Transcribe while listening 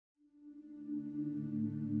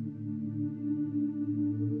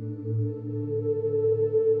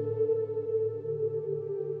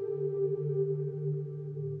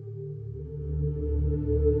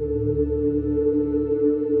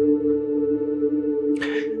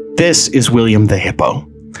This is William the Hippo.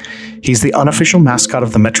 He's the unofficial mascot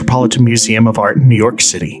of the Metropolitan Museum of Art in New York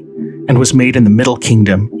City and was made in the Middle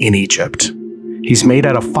Kingdom in Egypt. He's made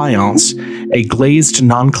out of faience, a glazed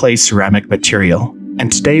non-clay ceramic material,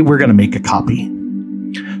 and today we're going to make a copy.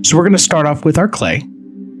 So we're going to start off with our clay,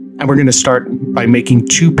 and we're going to start by making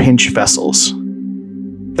 2 pinch vessels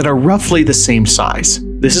that are roughly the same size.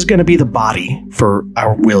 This is going to be the body for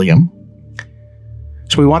our William.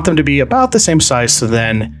 So we want them to be about the same size so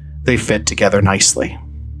then they fit together nicely.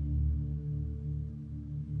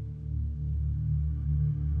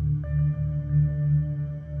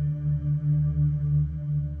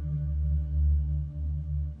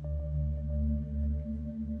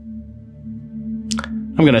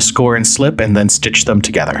 I'm going to score and slip and then stitch them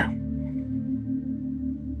together.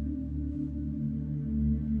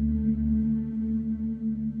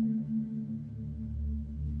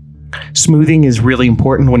 Smoothing is really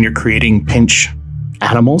important when you're creating pinch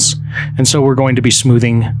animals, and so we're going to be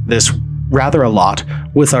smoothing this rather a lot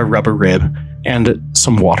with our rubber rib and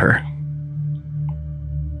some water.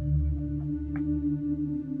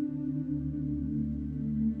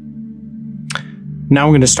 Now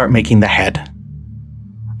we're going to start making the head.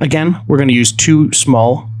 Again, we're going to use 2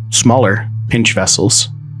 smaller pinch vessels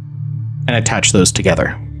and attach those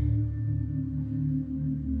together.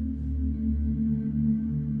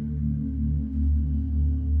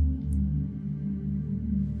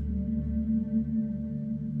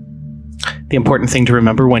 The important thing to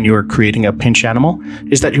remember when you are creating a pinch animal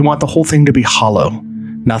is that you want the whole thing to be hollow.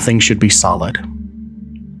 Nothing should be solid.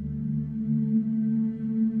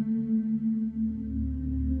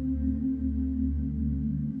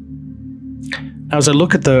 Now, as I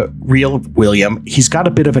look at the real William, he's got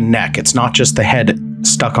a bit of a neck. It's not just the head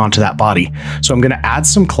stuck onto that body. So I'm going to add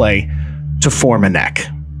some clay to form a neck,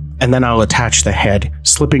 and then I'll attach the head,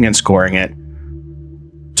 slipping and scoring it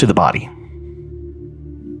to the body.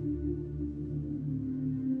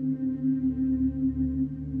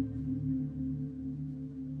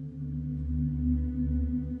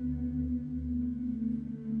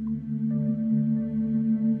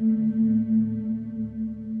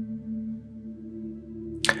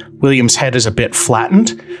 William's head is a bit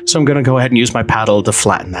flattened, so I'm going to go ahead and use my paddle to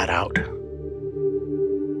flatten that out.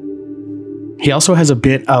 He also has a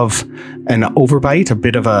bit of an overbite, a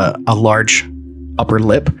bit of a large upper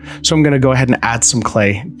lip, so I'm going to go ahead and add some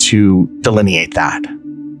clay to delineate that.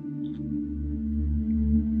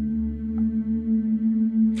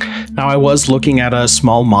 Now, I was looking at a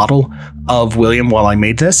small model of William while I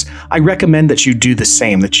made this. I recommend that you do the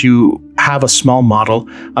same, that you have a small model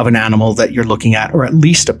of an animal that you're looking at, or at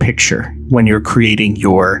least a picture when you're creating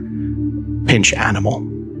your pinch animal.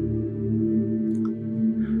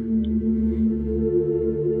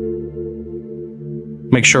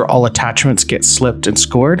 Make sure all attachments get slipped and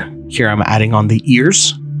scored. Here I'm adding on the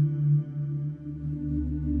ears.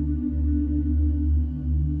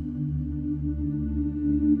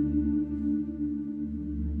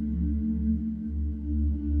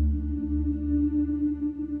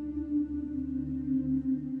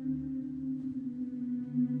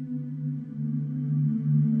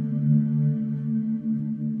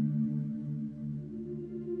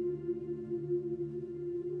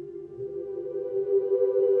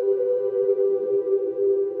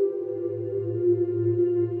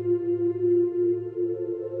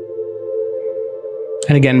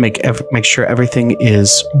 And again, make sure everything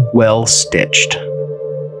is well stitched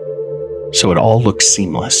so it all looks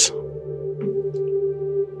seamless.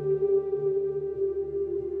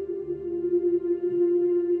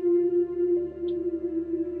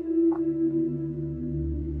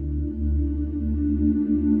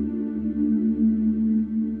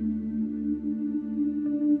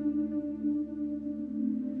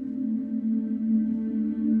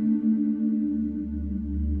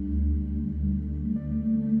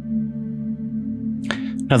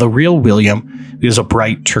 Now, the real William is a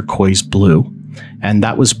bright turquoise blue, and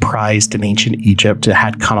that was prized in ancient Egypt. It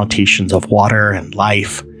had connotations of water and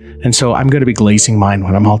life, and so I'm going to be glazing mine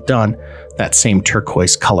when I'm all done that same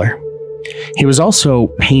turquoise color. He was also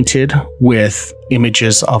painted with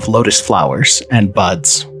images of lotus flowers and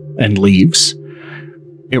buds and leaves.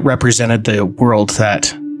 It represented the world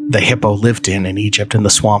that the hippo lived in Egypt, in the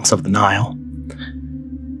swamps of the Nile.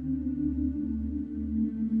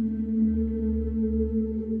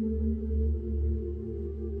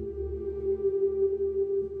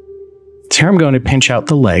 Here I'm going to pinch out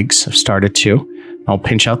the legs. I've started to. I'll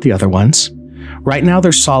pinch out the other ones. Right now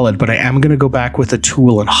they're solid, but I am going to go back with a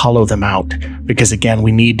tool and hollow them out because, again,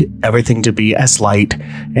 we need everything to be as light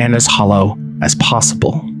and as hollow as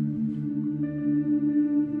possible.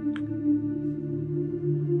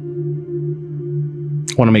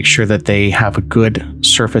 Want to make sure that they have a good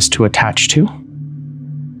surface to attach to.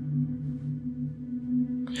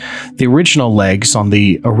 The original legs on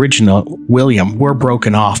the original William were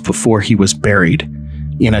broken off before he was buried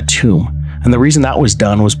in a tomb. And the reason that was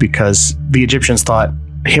done was because the Egyptians thought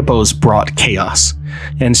hippos brought chaos.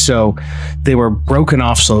 And so they were broken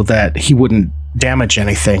off so that he wouldn't damage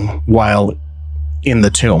anything while in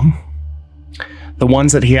the tomb. The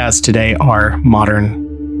ones that he has today are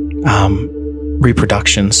modern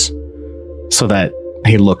reproductions so that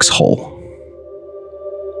he looks whole.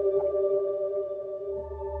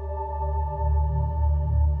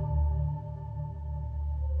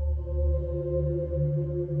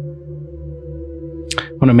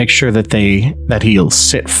 I want to make sure that he'll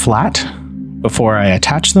sit flat before I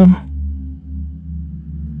attach them.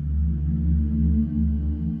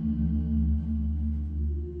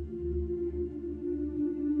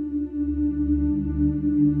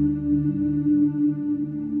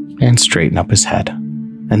 And straighten up his head.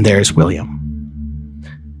 And there's William.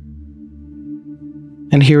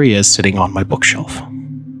 And here he is sitting on my bookshelf.